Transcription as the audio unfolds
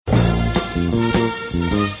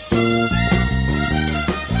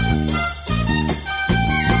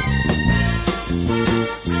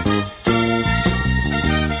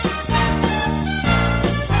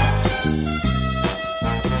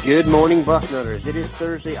Good morning, Bucknutters. It is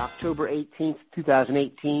Thursday, October 18th,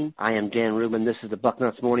 2018. I am Dan Rubin. This is the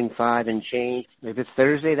Bucknuts Morning 5 and change. If it's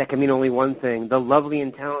Thursday, that can mean only one thing. The lovely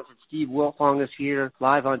and talented Steve Wiltfong is here,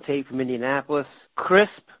 live on tape from Indianapolis.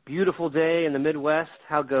 Crisp, beautiful day in the Midwest.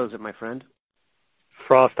 How goes it, my friend?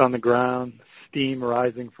 Frost on the ground, steam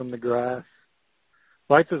rising from the grass.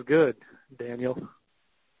 Life is good, Daniel.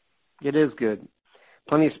 It is good.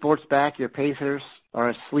 Plenty of sports back. Your Pacers are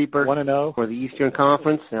a sleeper 1-0 for the Eastern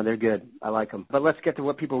Conference. Now, they're good. I like them. But let's get to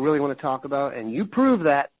what people really want to talk about, and you prove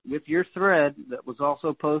that with your thread that was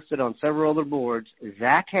also posted on several other boards.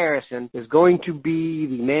 Zach Harrison is going to be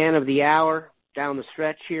the man of the hour down the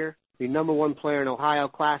stretch here, the number one player in Ohio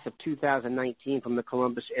class of 2019 from the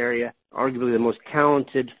Columbus area, arguably the most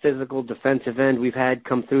talented physical defensive end we've had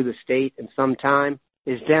come through the state in some time,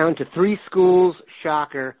 is down to 3 schools.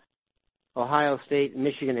 Shocker. Ohio State,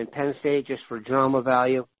 Michigan, and Penn State, just for drama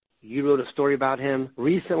value. You wrote a story about him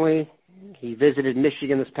recently. He visited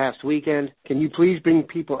Michigan this past weekend. Can you please bring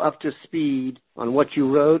people up to speed on what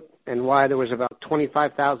you wrote and why there was about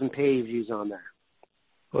 25,000 page views on there?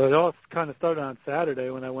 Well, it all kind of started on Saturday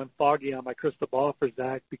when I went foggy on my crystal ball for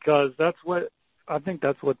Zach, because that's what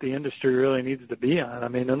the industry really needs to be on. I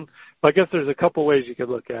mean, I guess there's a couple ways you could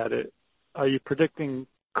look at it. Are you predicting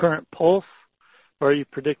current pulse? Or are you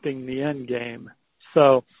predicting the end game?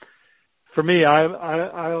 So for me,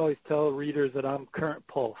 I always tell readers that I'm current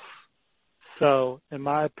pulse. So in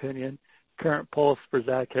my opinion, current pulse for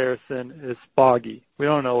Zach Harrison is foggy. We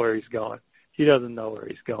don't know where he's going. He doesn't know where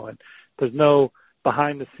he's going. There's no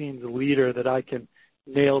behind-the-scenes leader that I can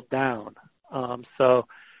nail down. So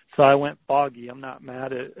I went foggy. I'm not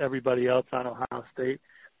mad at everybody else on Ohio State.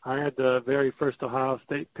 I had the very first Ohio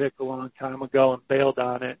State pick a long time ago and bailed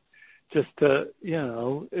on it. Just to,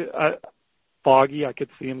 foggy, I could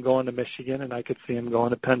see him going to Michigan and I could see him going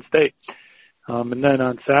to Penn State. And then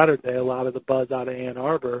on Saturday, a lot of the buzz out of Ann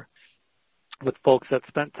Arbor with folks that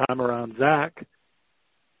spent time around Zach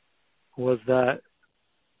was that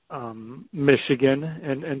Michigan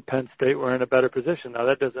and Penn State were in a better position. Now,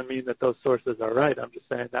 that doesn't mean that those sources are right. I'm just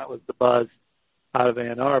saying that was the buzz out of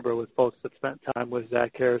Ann Arbor with folks that spent time with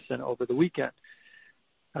Zach Harrison over the weekend.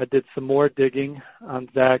 I did some more digging on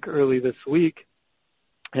Zach early this week,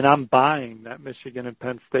 and I'm buying that Michigan and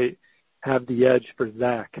Penn State have the edge for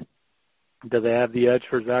Zach. Do they have the edge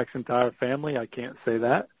for Zach's entire family? I can't say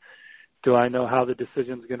that. Do I know how the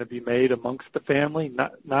decision's going to be made amongst the family?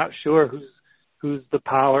 Not sure who's the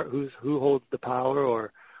power, who holds the power,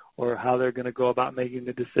 or how they're going to go about making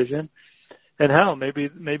the decision. And hell, maybe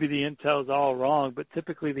the intel's all wrong, but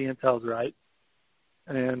typically the intel's right.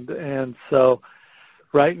 And so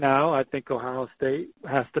right now, I think Ohio State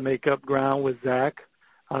has to make up ground with Zach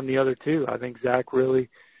on the other two. I think Zach really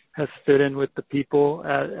has fit in with the people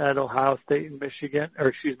at Ohio State and Michigan,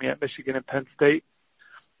 at Michigan and Penn State.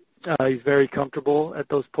 He's very comfortable at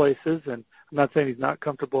those places, and I'm not saying he's not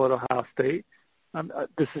comfortable at Ohio State.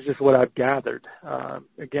 This is just what I've gathered.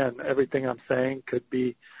 Again, everything I'm saying could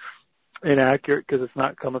be inaccurate because it's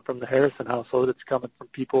not coming from the Harrison household. It's coming from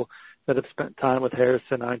people that have spent time with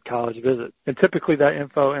Harrison on college visits. And typically that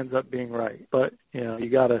info ends up being right. But, you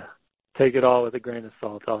got to take it all with a grain of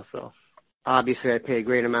salt also. Obviously, I pay a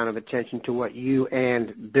great amount of attention to what you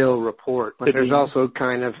and Bill report. But there's also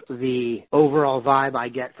kind of the overall vibe I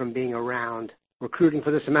get from being around recruiting for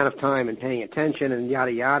this amount of time and paying attention and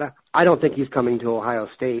yada, yada. I don't think he's coming to Ohio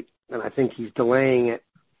State, and I think he's delaying it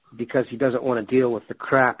because he doesn't want to deal with the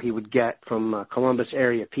crap he would get from Columbus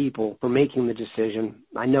area people for making the decision.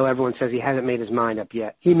 I know everyone says he hasn't made his mind up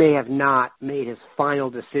yet. He may have not made his final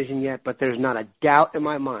decision yet, but there's not a doubt in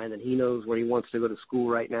my mind that he knows where he wants to go to school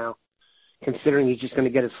right now. Considering he's just going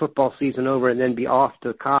to get his football season over and then be off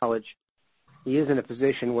to college, he is in a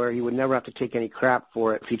position where he would never have to take any crap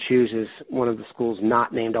for it if he chooses one of the schools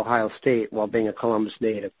not named Ohio State while being a Columbus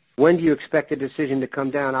native. When do you expect the decision to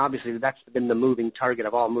come down? Obviously, that's been the moving target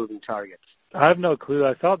of all moving targets. I have no clue.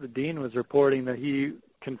 I saw the dean was reporting that he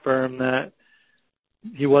confirmed that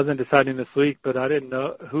he wasn't deciding this week, but I didn't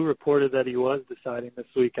know who reported that he was deciding this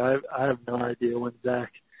week. I have no idea when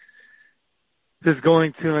Zach is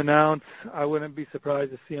going to announce. I wouldn't be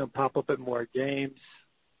surprised to see him pop up at more games.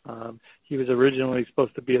 He was originally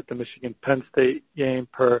supposed to be at the Michigan-Penn State game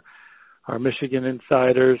per our Michigan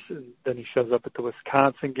insiders, and then he shows up at the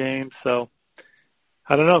Wisconsin game. So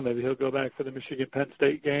I don't know. Maybe he'll go back for the Michigan-Penn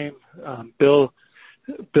State game. Bill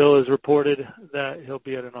Bill has reported that he'll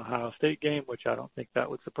be at an Ohio State game, which I don't think that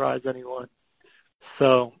would surprise anyone.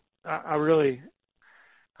 So I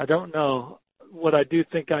don't know. What I do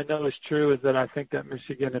think I know is true is that I think that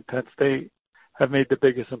Michigan and Penn State have made the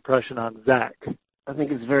biggest impression on Zach. I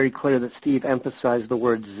think it's very clear that Steve emphasized the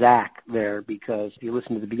word Zach there, because if you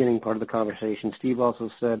listen to the beginning part of the conversation, Steve also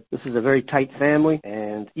said this is a very tight family,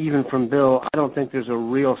 and even from Bill, I don't think there's a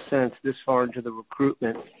real sense this far into the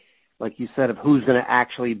recruitment, like you said, of who's going to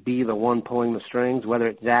actually be the one pulling the strings, whether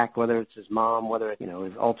it's Zach, whether it's his mom, whether it's,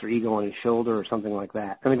 his alter ego on his shoulder or something like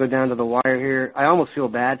that. Going to go down to the wire here. I almost feel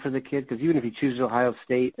bad for the kid, because even if he chooses Ohio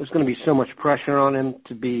State, there's going to be so much pressure on him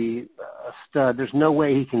to be a stud. There's no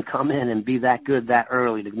way he can come in and be that good that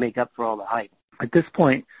early to make up for all the hype. At this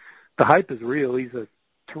point, the hype is real. He's a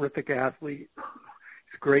terrific athlete.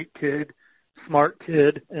 He's a great kid, smart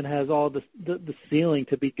kid, and has all the ceiling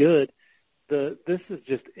to be good. This is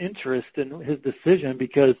just interest in his decision,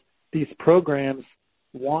 because these programs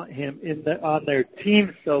want him on their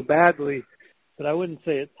team so badly that I wouldn't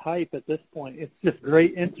say it's hype at this point. It's just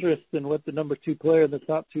great interest in what the number 2 player in the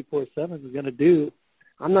top 247 is going to do.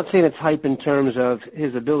 I'm not saying it's hype in terms of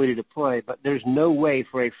his ability to play, but there's no way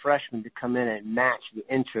for a freshman to come in and match the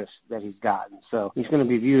interest that he's gotten. So he's going to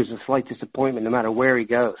be viewed as a slight disappointment no matter where he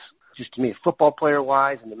goes. Just to me, football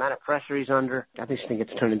player-wise and the amount of pressure he's under, I just think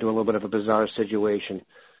it's turned into a little bit of a bizarre situation.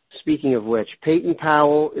 Speaking of which, Peyton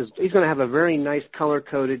Powell, he's going to have a very nice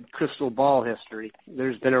color-coded crystal ball history.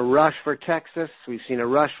 There's been a rush for Texas. We've seen a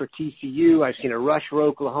rush for TCU. I've seen a rush for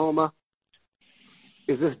Oklahoma.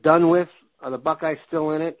 Is this done with? Are the Buckeyes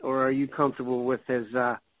still in it, or are you comfortable with his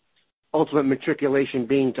ultimate matriculation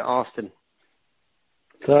being to Austin?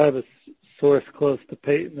 So I have a source close to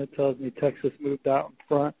Peyton that tells me Texas moved out in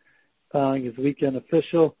front, following his weekend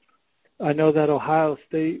official. I know that Ohio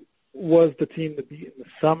State was the team to beat in the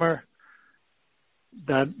summer,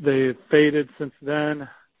 that they've faded since then.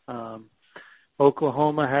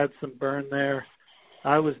 Oklahoma had some burn there.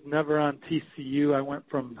 I was never on TCU. I went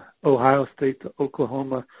from Ohio State to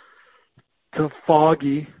Oklahoma to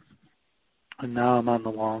Foggy, and now I'm on the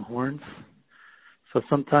Longhorns. So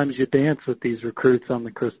sometimes you dance with these recruits on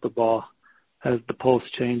the crystal ball as the pulse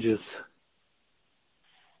changes.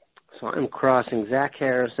 So I'm crossing Zach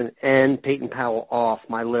Harrison and Peyton Powell off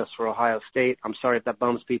my list for Ohio State. I'm sorry if that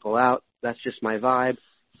bums people out. That's just my vibe.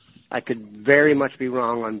 I could very much be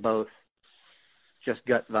wrong on both. Just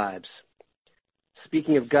gut vibes.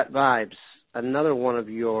 Speaking of gut vibes, another one of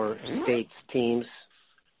your state's teams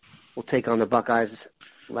will take on the Buckeyes.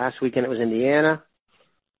 Last weekend it was Indiana.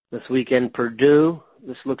 This weekend, Purdue.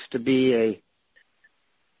 This looks to be a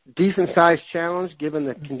decent-sized challenge given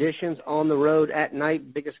the conditions on the road at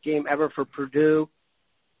night. Biggest game ever for Purdue.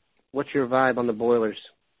 What's your vibe on the Boilers?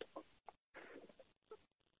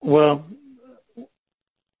 Well,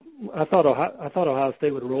 I thought Ohio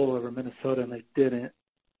State would roll over Minnesota, and they didn't.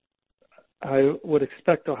 I would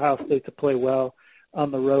expect Ohio State to play well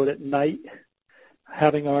on the road at night,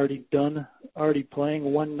 having already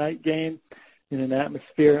playing one night game in an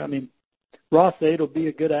atmosphere. I mean, Ross-Ade will be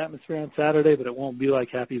a good atmosphere on Saturday, but it won't be like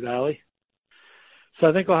Happy Valley. So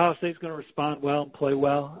I think Ohio State's going to respond well and play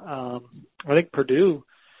well. I think Purdue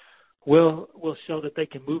will show that they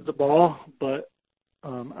can move the ball, but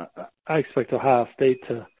I expect Ohio State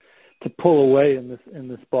to pull away in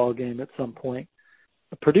this ball game at some point.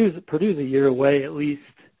 Purdue's a year away at least.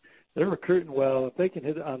 They're recruiting well. If they can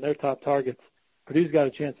hit on their top targets, Purdue's got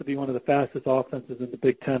a chance to be one of the fastest offenses in the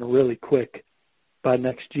Big Ten really quick by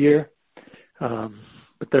next year.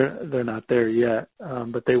 But they're not there yet.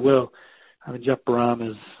 But they will. I mean, Jeff Brom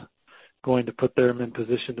is going to put them in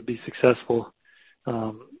position to be successful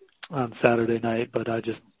on Saturday night, but I'm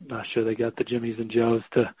just not sure they got the Jimmies and Joes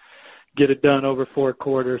to get it done over 4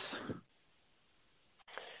 quarters.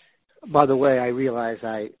 By the way, I realize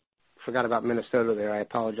I forgot about Minnesota there. I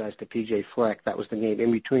apologize to PJ Fleck. That was the game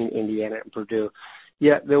in between Indiana and Purdue.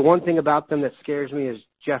 Yeah, the one thing about them that scares me is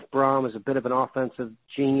Jeff Brom is a bit of an offensive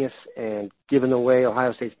genius, and given the way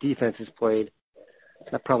Ohio State's defense is played,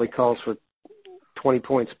 that probably calls for 20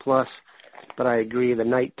 points plus. But I agree, the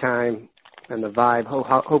nighttime and the vibe,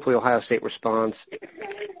 hopefully Ohio State responds.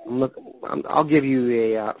 I'll give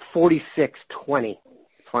you a 46-20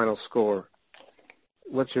 final score.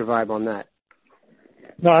 What's your vibe on that?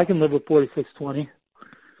 No, I can live with 46-20.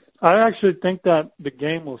 I actually think that the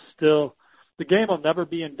game will never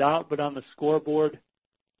be in doubt, but on the scoreboard,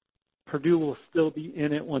 Purdue will still be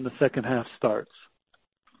in it when the second half starts.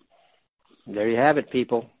 There you have it,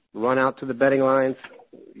 people. Run out to the betting lines.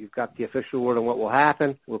 You've got the official word on what will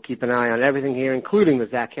happen. We'll keep an eye on everything here, including the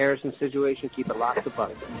Zach Harrison situation. Keep it locked to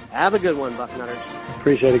Buck. Have a good one, Bucknutters.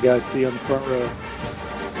 Appreciate it, guys. See you on the front row.